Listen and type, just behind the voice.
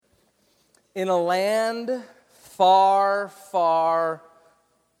In a land far, far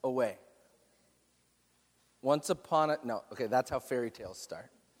away. Once upon a... No, okay, that's how fairy tales start.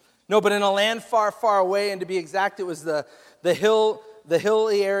 No, but in a land far, far away, and to be exact, it was the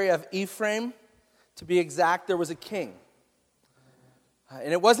hilly area of Ephraim. To be exact, there was a king.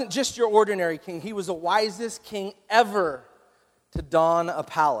 And it wasn't just your ordinary king. He was the wisest king ever to don a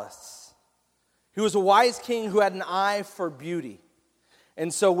palace. He was a wise king who had an eye for beauty.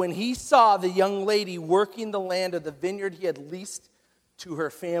 And so when he saw the young lady working the land of the vineyard he had leased to her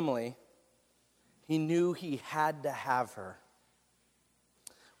family, he knew he had to have her.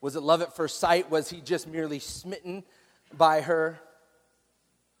 Was it love at first sight? Was he just merely smitten by her?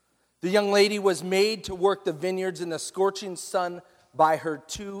 The young lady was made to work the vineyards in the scorching sun by her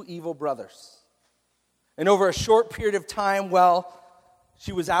two evil brothers. And over a short period of time, while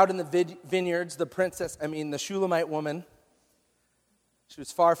she was out in the vineyards, the Shulamite woman, she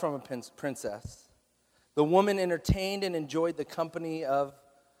was far from a princess. The woman entertained and enjoyed the company of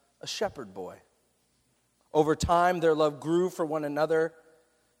a shepherd boy. Over time, their love grew for one another.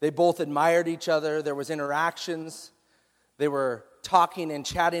 They both admired each other. There was interactions. They were talking and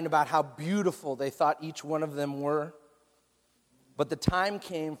chatting about how beautiful they thought each one of them were. But the time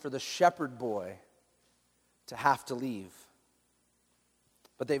came for the shepherd boy to have to leave.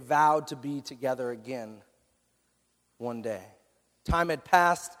 But they vowed to be together again one day. Time had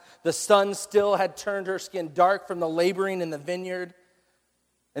passed. The sun still had turned her skin dark from the laboring in the vineyard.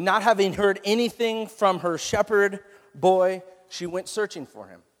 And not having heard anything from her shepherd boy, she went searching for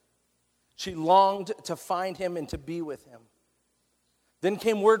him. She longed to find him and to be with him. Then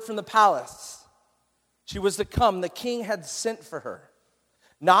came word from the palace. She was to come. The king had sent for her.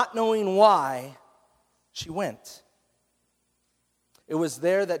 Not knowing why, she went. It was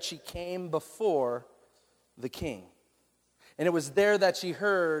there that she came before the king. And it was there that she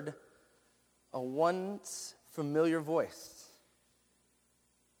heard a once familiar voice.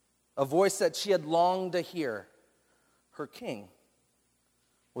 A voice that she had longed to hear. Her king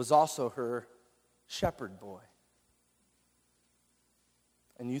was also her shepherd boy.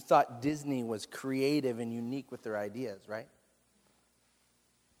 And you thought Disney was creative and unique with their ideas, right?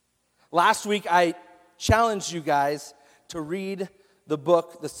 Last week, I challenged you guys to read the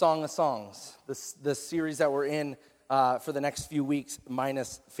book, The Song of Songs, the series that we're in for the next few weeks,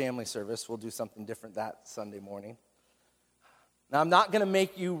 minus family service. We'll do something different that Sunday morning. Now, I'm not going to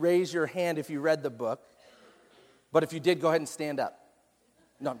make you raise your hand if you read the book, but if you did, go ahead and stand up.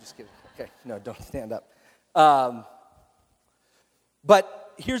 No, I'm just kidding. Okay, no, don't stand up.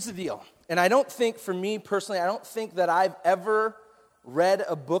 But here's the deal, and I don't think, for me personally, I don't think that I've ever read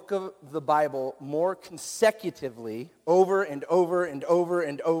a book of the Bible more consecutively over and over and over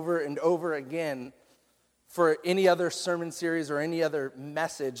and over and over again for any other sermon series or any other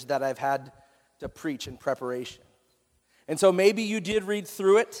message that I've had to preach in preparation. And so maybe you did read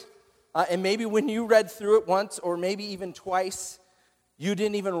through it, and maybe when you read through it once or maybe even twice, you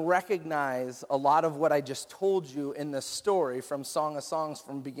didn't even recognize a lot of what I just told you in the story from Song of Songs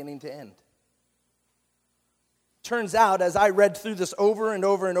from beginning to end. Turns out, as I read through this over and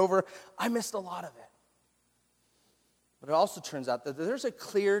over and over, I missed a lot of it. But it also turns out that there's a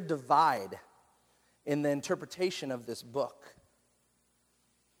clear divide in the interpretation of this book.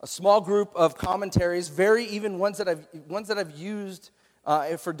 A small group of commentaries, very even ones that I've used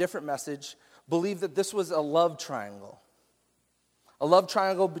for different message, believe that this was a love triangle. A love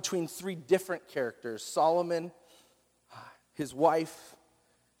triangle between three different characters: Solomon, his wife,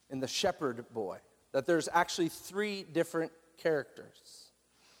 and the shepherd boy. That there's actually three different characters.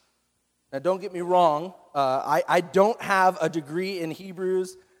 Now, don't get me wrong. I don't have a degree in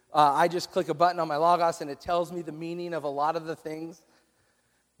Hebrews. I just click a button on my Logos and it tells me the meaning of a lot of the things.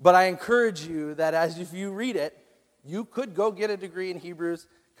 But I encourage you that as if you read it, you could go get a degree in Hebrews,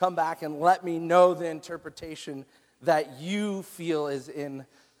 come back and let me know the interpretation that you feel is in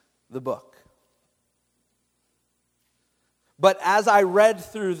the book. But as I read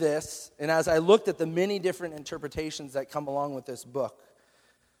through this, and as I looked at the many different interpretations that come along with this book,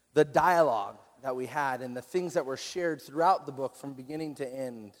 the dialogue that we had and the things that were shared throughout the book from beginning to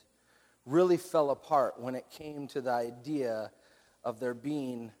end really fell apart when it came to the idea of there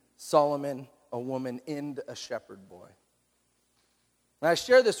being Solomon, a woman, and a shepherd boy. And I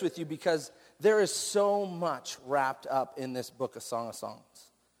share this with you because there is so much wrapped up in this book of Song of Songs.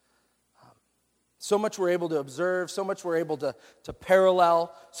 So much we're able to observe, so much we're able to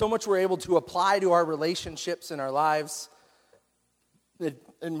parallel, so much we're able to apply to our relationships in our lives.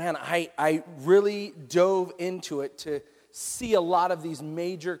 And man, I really dove into it to see a lot of these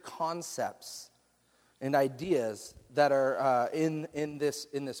major concepts and ideas that are in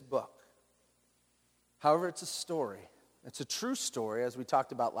this book. However, it's a story. It's a true story, as we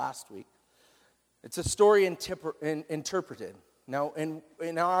talked about last week. It's a story interpreted. Now,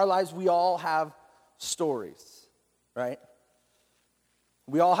 in our lives, we all have stories, right?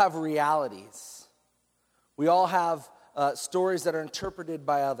 We all have realities. We all have stories that are interpreted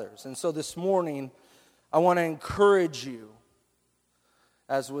by others. And so this morning, I want to encourage you,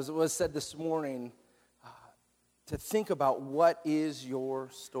 as was said this morning, to think about what is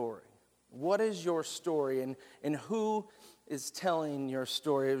your story. What is your story, and who is telling your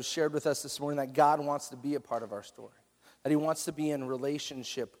story? It was shared with us this morning that God wants to be a part of our story, that he wants to be in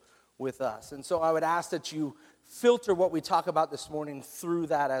relationship with us. And so I would ask that you filter what we talk about this morning through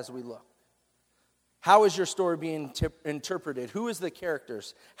that as we look. How is your story being interpreted? Who is the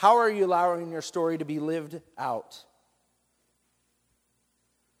characters? How are you allowing your story to be lived out?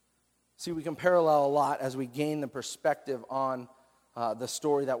 See, we can parallel a lot as we gain the perspective on the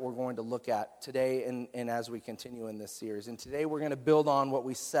story that we're going to look at today and as we continue in this series. And today we're going to build on what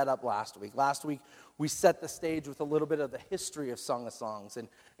we set up last week. Last week we set the stage with a little bit of the history of Song of Songs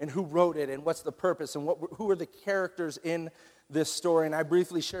and who wrote it and what's the purpose and who are the characters in this story. And I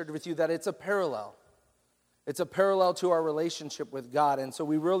briefly shared with you that it's a parallel. It's a parallel to our relationship with God. And so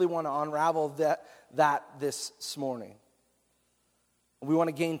we really want to unravel that this morning. We want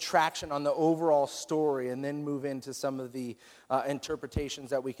to gain traction on the overall story and then move into some of the interpretations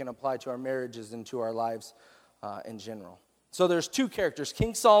that we can apply to our marriages and to our lives in general. So there's two characters.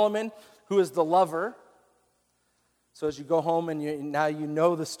 King Solomon, who is the lover. So as you go home and now you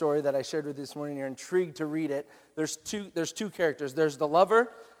know the story that I shared with you this morning, you're intrigued to read it. There's two characters. There's the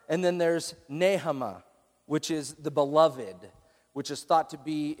lover, and then there's Nehemiah, which is the beloved, which is thought to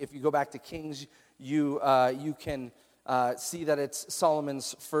be, if you go back to Kings, you can see that it's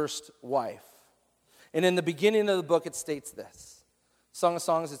Solomon's first wife. And in the beginning of the book, it states this. Song of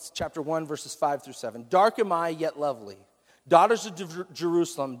Songs, it's chapter 1, verses 5 through 7. Dark am I, yet lovely. Daughters of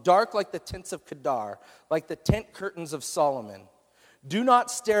Jerusalem, dark like the tents of Kedar, like the tent curtains of Solomon. Do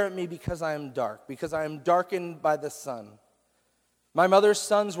not stare at me because I am dark, because I am darkened by the sun. My mother's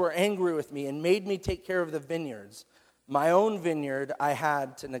sons were angry with me and made me take care of the vineyards. My own vineyard I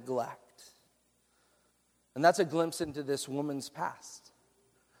had to neglect. And that's a glimpse into this woman's past.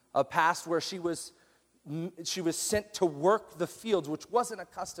 A past where she was sent to work the fields, which wasn't a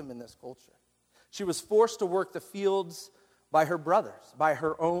custom in this culture. She was forced to work the fields by her brothers, by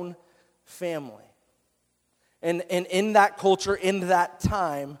her own family. And in that culture, in that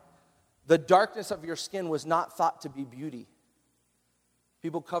time, the darkness of your skin was not thought to be beauty.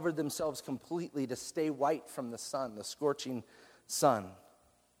 People covered themselves completely to stay white from the sun, the scorching sun.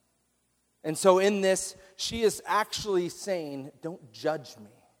 And so in this, she is actually saying, don't judge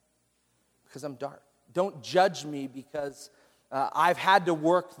me because I'm dark. Don't judge me because I've had to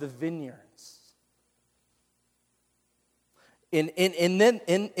work the vineyards.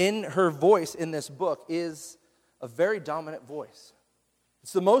 In her voice in this book is a very dominant voice.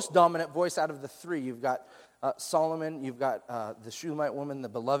 It's the most dominant voice out of the three. You've got Solomon, you've got the Shulamite woman, the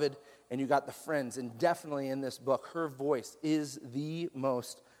beloved, and you've got the friends. And definitely in this book, her voice is the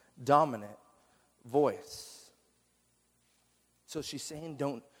most dominant voice. So she's saying,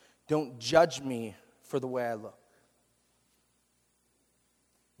 don't judge me for the way I look.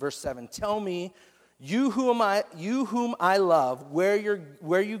 Verse 7, tell me, you whom I love, where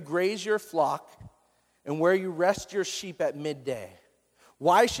you graze your flock and where you rest your sheep at midday.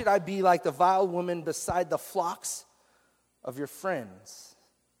 Why should I be like the vile woman beside the flocks of your friends?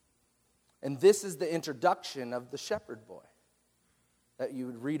 And this is the introduction of the shepherd boy that you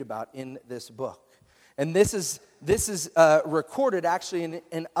would read about in this book. And this is recorded actually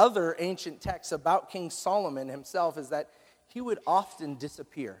in other ancient texts about King Solomon himself, is that he would often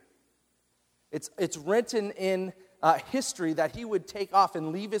disappear. It's written in history that he would take off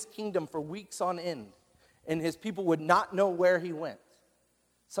and leave his kingdom for weeks on end, and his people would not know where he went,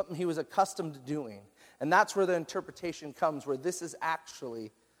 something he was accustomed to doing. And that's where the interpretation comes, where this is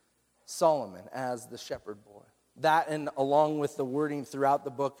actually Solomon as the shepherd boy. That, and along with the wording throughout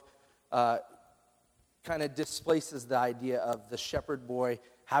the book, kind of displaces the idea of the shepherd boy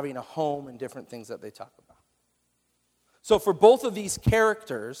having a home and different things that they talk about. So for both of these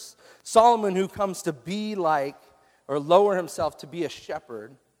characters, Solomon, who comes to be like, or lower himself to be a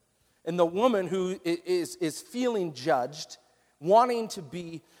shepherd, and the woman who is feeling judged, wanting to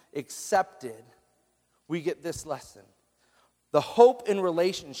be accepted, we get this lesson. The hope in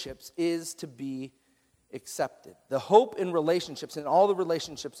relationships is to be accepted. The hope in relationships, in all the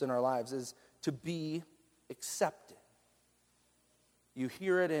relationships in our lives, is to be accepted. You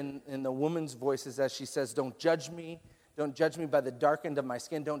hear it in the woman's voices as she says, don't judge me. Don't judge me by the darkened of my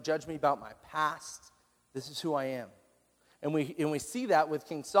skin. Don't judge me about my past. This is who I am. And we see that with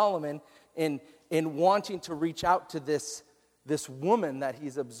King Solomon in wanting to reach out to this woman that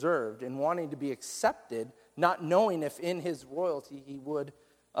he's observed and wanting to be accepted, not knowing if in his royalty he would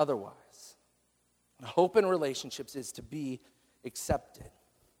otherwise. Hope in relationships is to be accepted.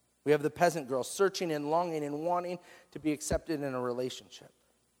 We have the peasant girl searching and longing and wanting to be accepted in a relationship.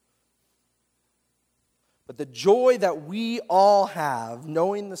 But the joy that we all have,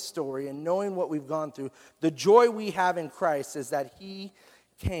 knowing the story and knowing what we've gone through, the joy we have in Christ is that he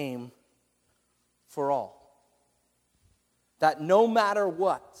came for all. That no matter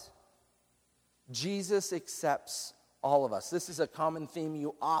what, Jesus accepts all of us. This is a common theme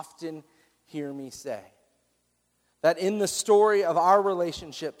you often hear me say. That in the story of our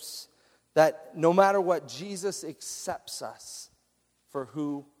relationships, that no matter what, Jesus accepts us for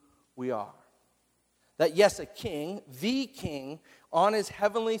who we are. That yes, a king, the king, on his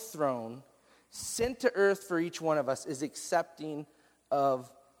heavenly throne, sent to earth for each one of us, is accepting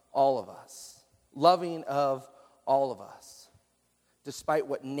of all of us, loving of all of us. Despite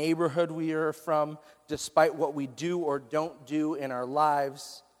what neighborhood we are from, despite what we do or don't do in our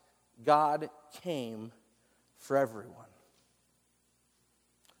lives, God came for everyone.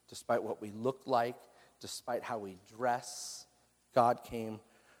 Despite what we look like, despite how we dress, God came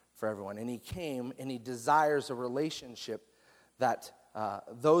for everyone. And he came and he desires a relationship that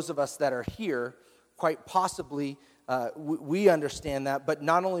those of us that are here, quite possibly, we understand that, but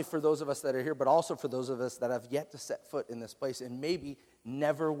not only for those of us that are here, but also for those of us that have yet to set foot in this place and maybe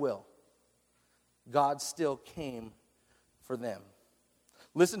never will. God still came for them.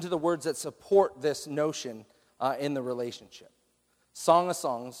 Listen to the words that support this notion in the relationship. Song of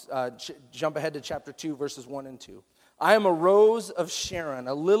Songs, jump ahead to chapter 2, verses 1 and 2. I am a rose of Sharon,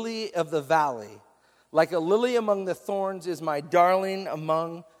 a lily of the valley. Like a lily among the thorns is my darling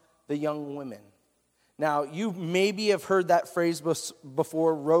among the young women. Now, you maybe have heard that phrase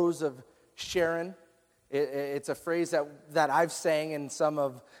before, Rose of Sharon. It's a phrase that I've sang in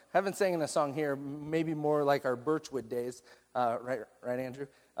haven't sang in a song here, maybe more like our Birchwood days, right, Andrew?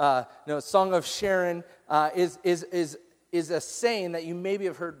 No, Song of Sharon is a saying that you maybe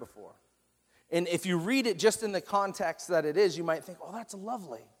have heard before. And if you read it just in the context that it is, you might think, oh, that's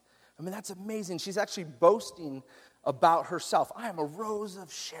lovely. I mean, that's amazing. She's actually boasting about herself. I am a rose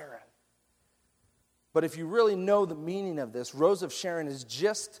of Sharon. But if you really know the meaning of this, Rose of Sharon is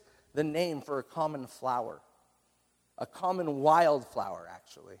just the name for a common flower, a common wildflower,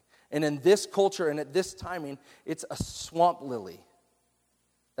 actually. And in this culture and at this timing, it's a swamp lily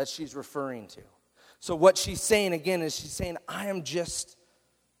that she's referring to. So what she's saying again is she's saying, I am just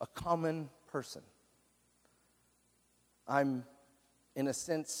a common person. I'm, in a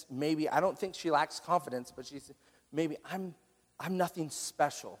sense, maybe, I don't think she lacks confidence, but she's maybe, I'm nothing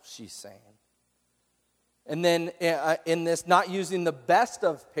special, she's saying. And then in this, not using the best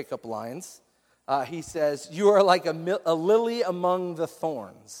of pickup lines, he says, you are like a lily among the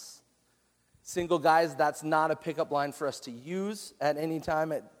thorns. Single guys, that's not a pickup line for us to use at any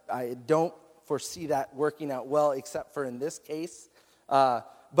time. I don't foresee that working out well, except for in this case.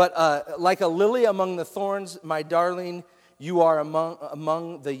 But like a lily among the thorns, my darling, you are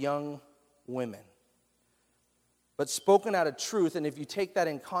among the young women. But spoken out of truth, and if you take that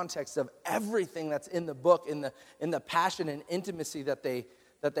in context of everything that's in the book, in the passion and intimacy that they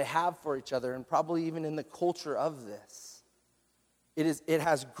have for each other, and probably even in the culture of this, it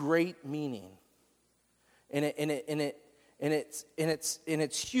has great meaning, and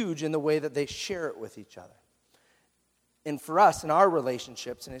it's huge in the way that they share it with each other. And for us in our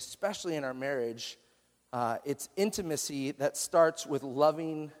relationships, and especially in our marriage, it's intimacy that starts with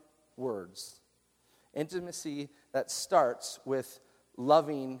loving words. Intimacy that starts with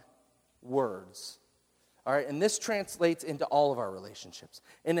loving words. All right, and this translates into all of our relationships,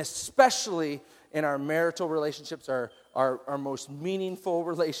 and especially in our marital relationships, our most meaningful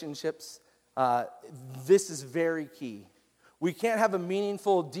relationships. This is very key. We can't have a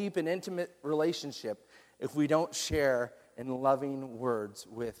meaningful, deep, and intimate relationship if we don't share in loving words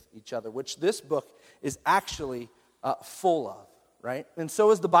with each other, which this book is actually full of, right? And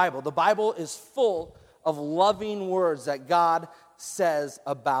so is the Bible. The Bible is full of loving words that God says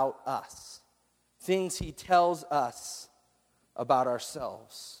about us, things he tells us about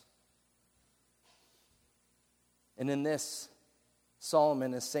ourselves. And in this,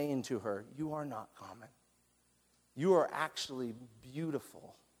 Solomon is saying to her, you are not common. You are actually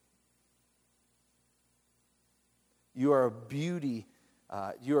beautiful. You are a beauty.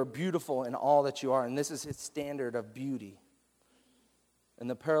 You are beautiful in all that you are. And this is his standard of beauty. And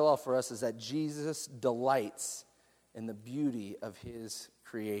the parallel for us is that Jesus delights in the beauty of his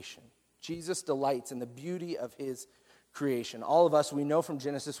creation. Jesus delights in the beauty of his creation. All of us, we know from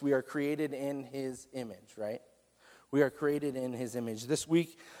Genesis, we are created in his image, right? We are created in his image. This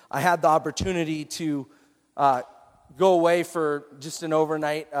week, I had the opportunity to go away for just an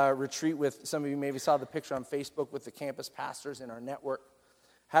overnight retreat with, some of you maybe saw the picture on Facebook with the campus pastors in our network.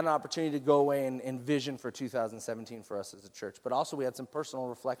 Had an opportunity to go away and vision for 2017 for us as a church. But also we had some personal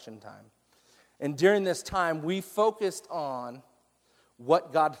reflection time. And during this time, we focused on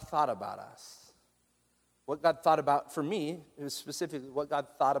what God thought about us. What God thought about, for me, it was specifically what God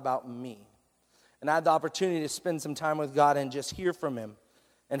thought about me. And I had the opportunity to spend some time with God and just hear from him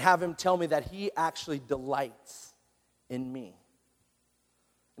and have him tell me that he actually delights in me.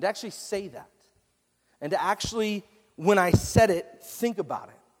 And to actually say that. And to actually, when I said it, think about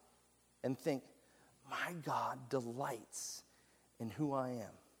it. And think, my God delights in who I am.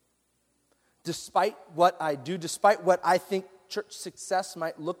 Despite what I do, despite what I think church success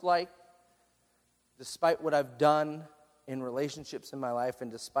might look like, despite what I've done in relationships in my life,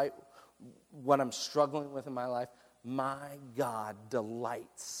 and despite what I'm struggling with in my life, my God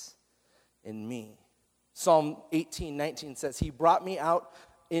delights in me. Psalm 18:19 says, he brought me out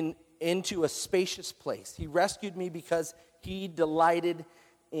into a spacious place. He rescued me because he delighted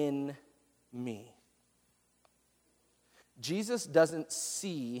in me. Jesus doesn't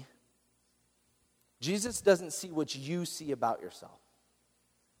see what you see about yourself.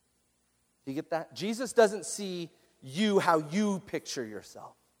 Do you get that? Jesus doesn't see you how you picture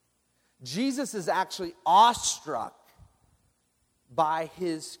yourself. Jesus is actually awestruck by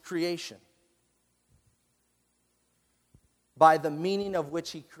his creation, by the meaning of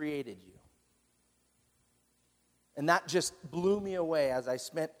which he created you. And that just blew me away as I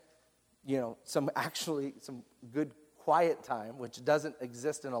spent some good quiet time, which doesn't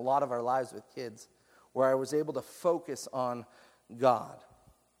exist in a lot of our lives with kids, where I was able to focus on God.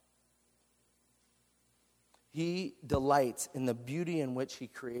 He delights in the beauty in which he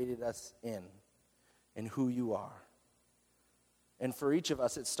created us in who you are. And for each of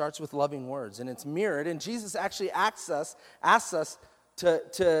us, it starts with loving words, and it's mirrored. And Jesus actually asks us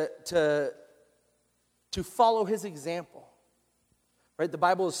to follow his example. Right? The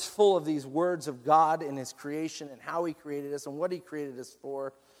Bible is full of these words of God and his creation and how he created us and what he created us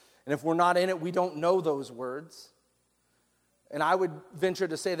for. And if we're not in it, we don't know those words. And I would venture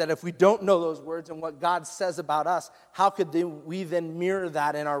to say that if we don't know those words and what God says about us, how could we then mirror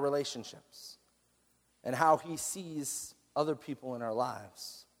that in our relationships and how he sees other people in our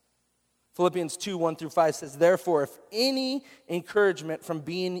lives? Philippians 2:1-5 says, therefore, if any encouragement from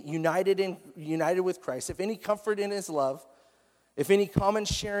being united with Christ, if any comfort in his love, if any common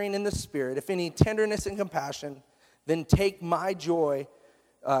sharing in the Spirit, if any tenderness and compassion, then make my joy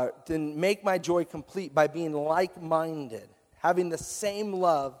complete by being like-minded, having the same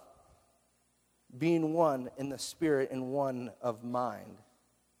love, being one in the Spirit and one of mind,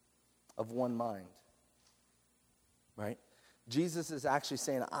 of one mind. Right? Jesus is actually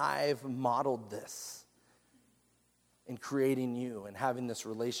saying, I've modeled this in creating you and having this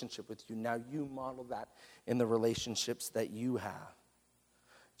relationship with you. Now you model that in the relationships that you have.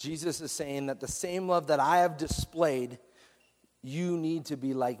 Jesus is saying that the same love that I have displayed, you need to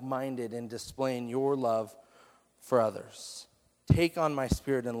be like-minded in displaying your love for others. Take on my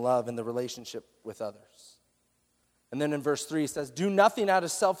spirit and love in the relationship with others. And then in verse 3 it says, do nothing out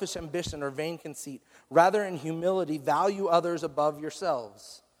of selfish ambition or vain conceit. Rather, in humility, value others above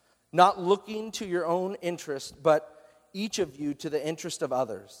yourselves, not looking to your own interest, but each of you to the interest of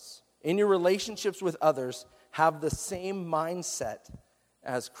others. In your relationships with others, have the same mindset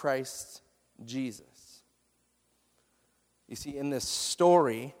as Christ Jesus. You see, in this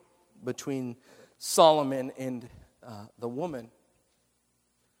story between Solomon and the woman,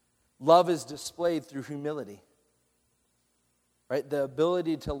 love is displayed through humility. Right? The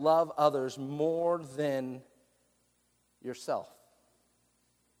ability to love others more than yourself.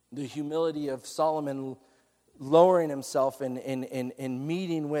 The humility of Solomon lowering himself and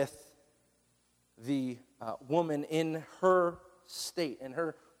meeting with the woman in her state, in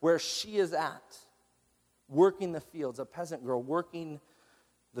her where she is at, working the fields, a peasant girl working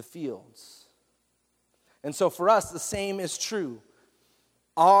the fields. And so for us, the same is true.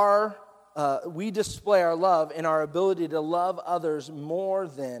 We display our love in our ability to love others more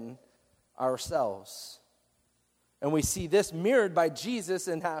than ourselves. And we see this mirrored by Jesus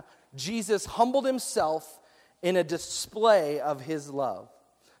and how Jesus humbled himself in a display of his love.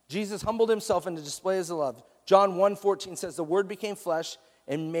 Jesus humbled himself in a display of his love. John 1:14 says, the Word became flesh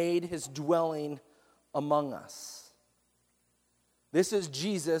and made his dwelling among us. This is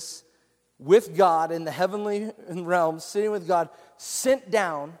Jesus with God in the heavenly realm, sitting with God, sent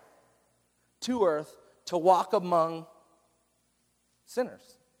down to earth to walk among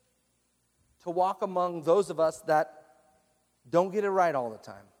sinners, to walk among those of us that don't get it right all the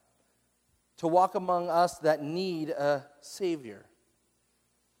time, to walk among us that need a Savior.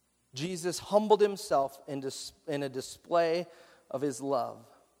 Jesus humbled himself in a display of his love.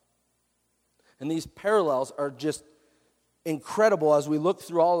 And these parallels are just incredible as we look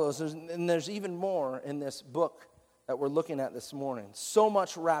through all those. And there's even more in this book that we're looking at this morning. So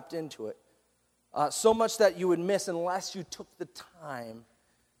much wrapped into it. So much that you would miss unless you took the time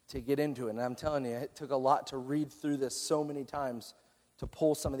to get into it. And I'm telling you, it took a lot to read through this so many times to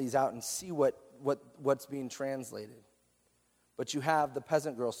pull some of these out and see what's being translated. But you have the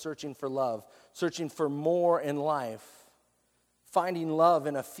peasant girl searching for love, searching for more in life, finding love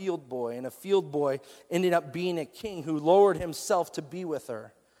in a field boy, and a field boy ended up being a king who lowered himself to be with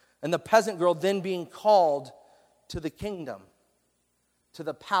her. And the peasant girl then being called to the kingdom, to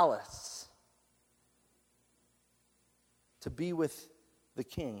the palace, to be with the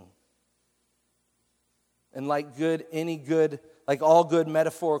king. And like all good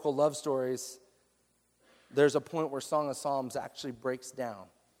metaphorical love stories, there's a point where Song of Psalms actually breaks down.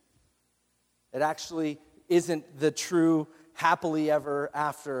 It actually isn't the true happily ever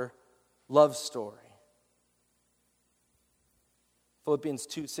after love story. Philippians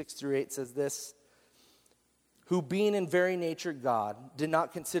 2:6-8 says this: who being in very nature God, did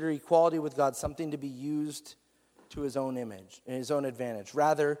not consider equality with God something to be used to his own image, and his own advantage.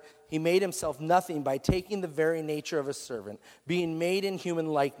 Rather, he made himself nothing by taking the very nature of a servant, being made in human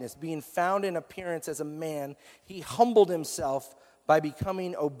likeness, being found in appearance as a man, he humbled himself by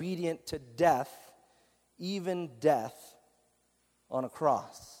becoming obedient to death, even death on a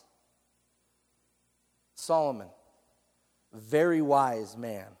cross. Solomon, a very wise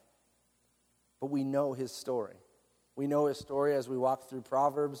man, but we know his story. We know his story as we walk through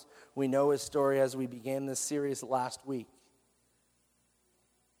Proverbs. We know his story as we began this series last week.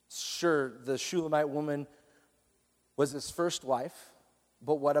 Sure, the Shulamite woman was his first wife,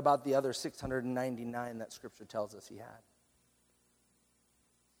 but what about the other 699 that Scripture tells us he had?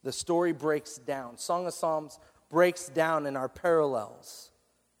 The story breaks down. Song of Psalms breaks down in our parallels.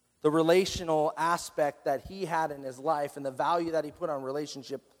 The relational aspect that he had in his life and the value that he put on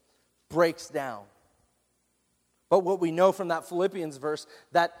relationship breaks down. But what we know from that Philippians verse,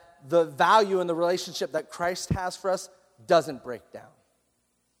 that the value in the relationship that Christ has for us doesn't break down.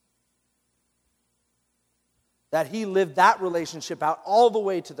 That he lived that relationship out all the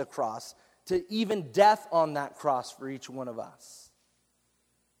way to the cross, to even death on that cross for each one of us.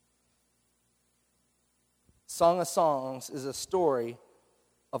 Song of Songs is a story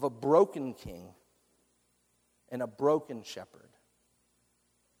of a broken king and a broken shepherd.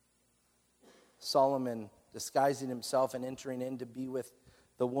 Solomon disguising himself and entering in to be with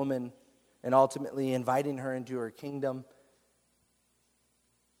the woman and ultimately inviting her into her kingdom.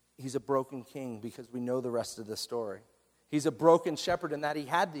 He's a broken king because we know the rest of the story. He's a broken shepherd in that he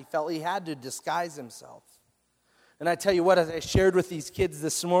felt he had to disguise himself. And I tell you what, as I shared with these kids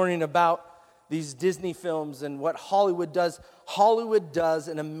this morning about these Disney films and what Hollywood does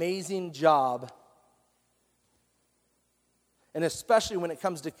an amazing job. And especially when it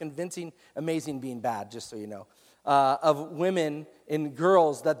comes to convincing, amazing being bad, just so you know, of women and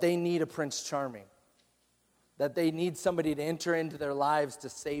girls that they need a Prince Charming, that they need somebody to enter into their lives to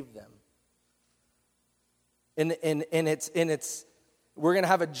save them. And we're going to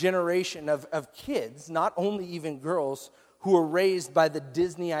have a generation of kids, not only even girls, who are raised by the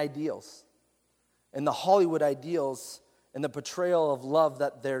Disney ideals and the Hollywood ideals and the portrayal of love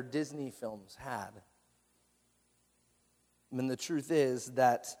that their Disney films had. And the truth is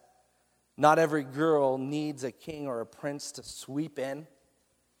that not every girl needs a king or a prince to sweep in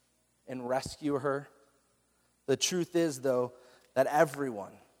and rescue her. The truth is, though, that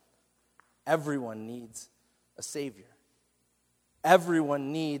everyone needs a Savior.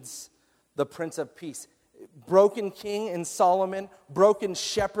 Everyone needs the Prince of Peace. Broken king in Solomon, broken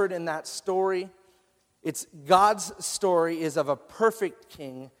shepherd in that story. It's God's story is of a perfect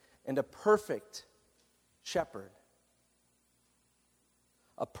king and a perfect shepherd.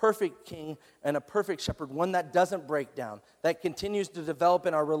 A perfect king and a perfect shepherd, one that doesn't break down, that continues to develop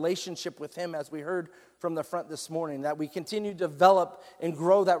in our relationship with him, as we heard from the front this morning, that we continue to develop and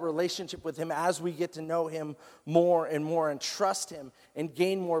grow that relationship with him as we get to know him more and trust him and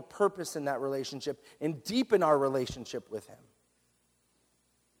gain more purpose in that relationship and deepen our relationship with him.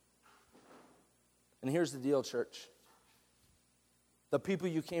 And here's the deal, church. The people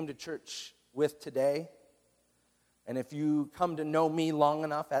you came to church with today, and if you come to know me long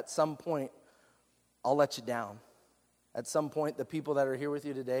enough, at some point, I'll let you down. At some point, the people that are here with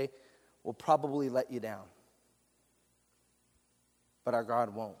you today will probably let you down. But our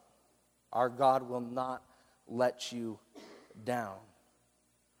God won't. Our God will not let you down.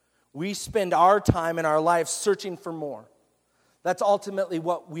 We spend our time in our life searching for more. That's ultimately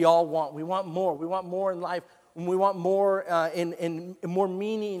what we all want. We want more. We want more in life. And we want more in more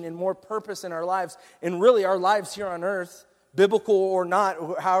meaning and more purpose in our lives. And really, our lives here on earth, biblical or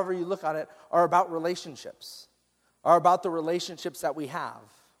not, however you look at it, are about relationships. Are about the relationships that we have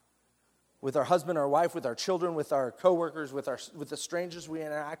with our husband, our wife, with our children, with our coworkers, with the strangers we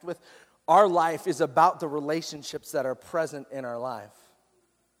interact with. Our life is about the relationships that are present in our life.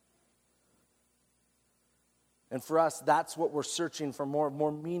 And for us, that's what we're searching for,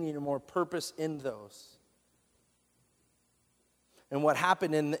 more meaning and more purpose in those. And what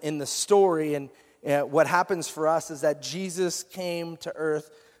happened in the story and what happens for us is that Jesus came to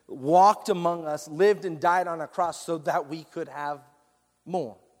earth, walked among us, lived and died on a cross so that we could have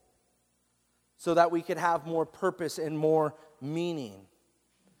more. So that we could have more purpose and more meaning.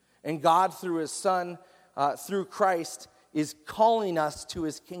 And God, through His Son, through Christ, is calling us to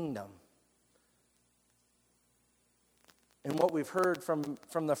His kingdom. And what we've heard from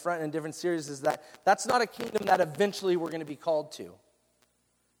the front in different series is that that's not a kingdom that eventually we're going to be called to.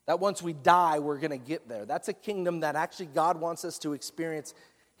 That once we die, we're going to get there. That's a kingdom that actually God wants us to experience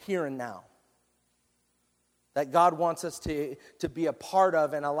here and now. That God wants us to be a part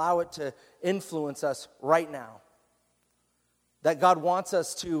of and allow it to influence us right now. That God wants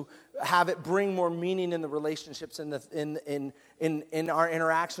us to have it bring more meaning in the relationships in our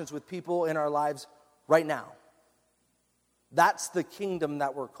interactions with people in our lives right now. That's the kingdom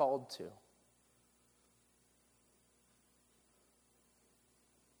that we're called to.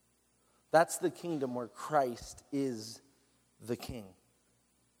 That's the kingdom where Christ is the King.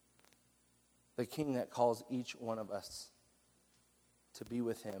 The King that calls each one of us to be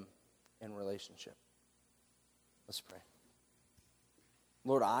with Him in relationship. Let's pray.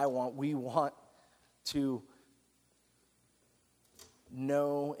 Lord, we want to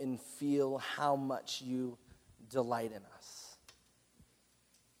know and feel how much You delight in us.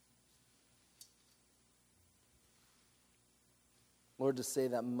 Lord, to say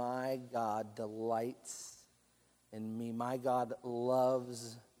that my God delights in me, my God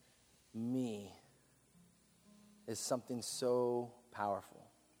loves me, is something so powerful.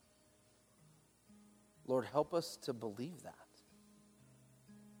 Lord, help us to believe that.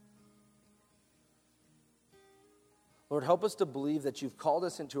 Lord, help us to believe that You've called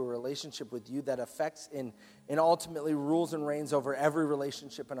us into a relationship with You that affects and ultimately rules and reigns over every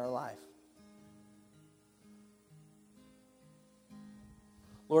relationship in our life.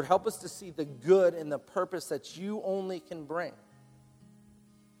 Lord, help us to see the good and the purpose that You only can bring.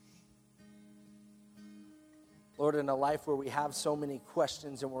 Lord, in a life where we have so many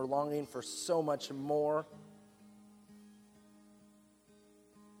questions and we're longing for so much more,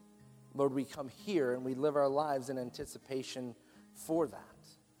 Lord, we come here and we live our lives in anticipation for that.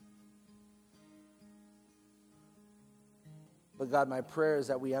 But God, my prayer is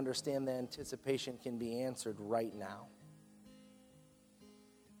that we understand the anticipation can be answered right now.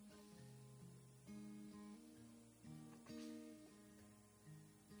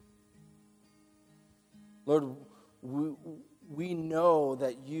 Lord, we know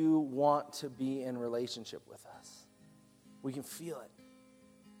that You want to be in relationship with us. We can feel it.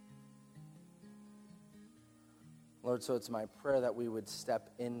 Lord, so it's my prayer that we would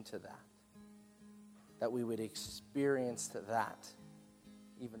step into that we would experience that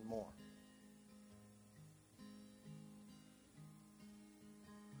even more.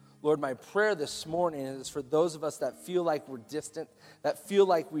 Lord, my prayer this morning is for those of us that feel like we're distant, that feel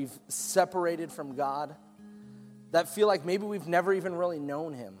like we've separated from God, that feel like maybe we've never even really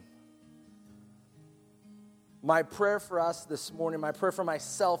known Him. My prayer for us this morning, my prayer for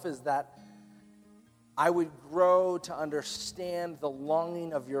myself is that I would grow to understand the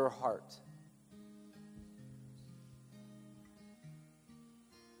longing of Your heart.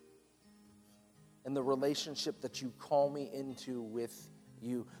 And the relationship that You call me into with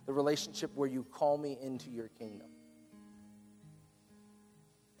You. The relationship where You call me into Your kingdom.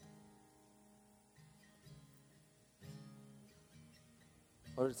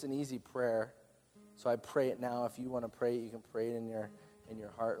 Lord, it's an easy prayer, so I pray it now. If you want to pray it, you can pray it in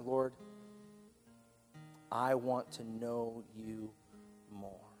your heart. Lord, I want to know You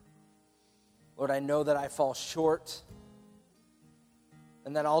more. Lord, I know that I fall short,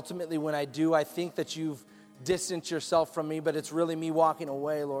 and that ultimately when I do, I think that You've distanced Yourself from me, but it's really me walking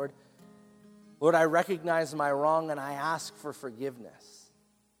away, Lord. Lord, I recognize my wrong, and I ask for forgiveness.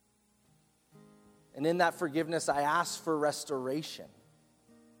 And in that forgiveness, I ask for restoration.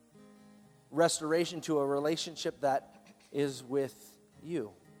 restoration to a relationship that is with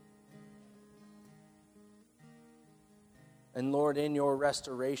you. And Lord, in your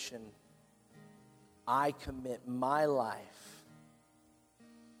restoration, I commit my life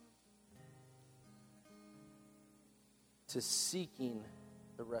to seeking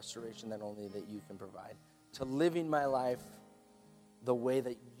the restoration that only that you can provide, to living my life the way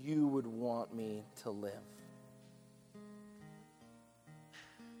that you would want me to live.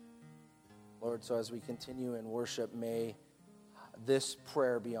 Lord, so as we continue in worship, may this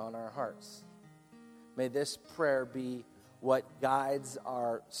prayer be on our hearts. May this prayer be what guides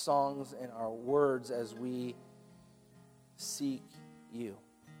our songs and our words as we seek you.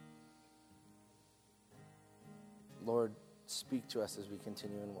 Lord, speak to us as we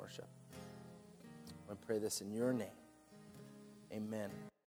continue in worship. I pray this in your name. Amen.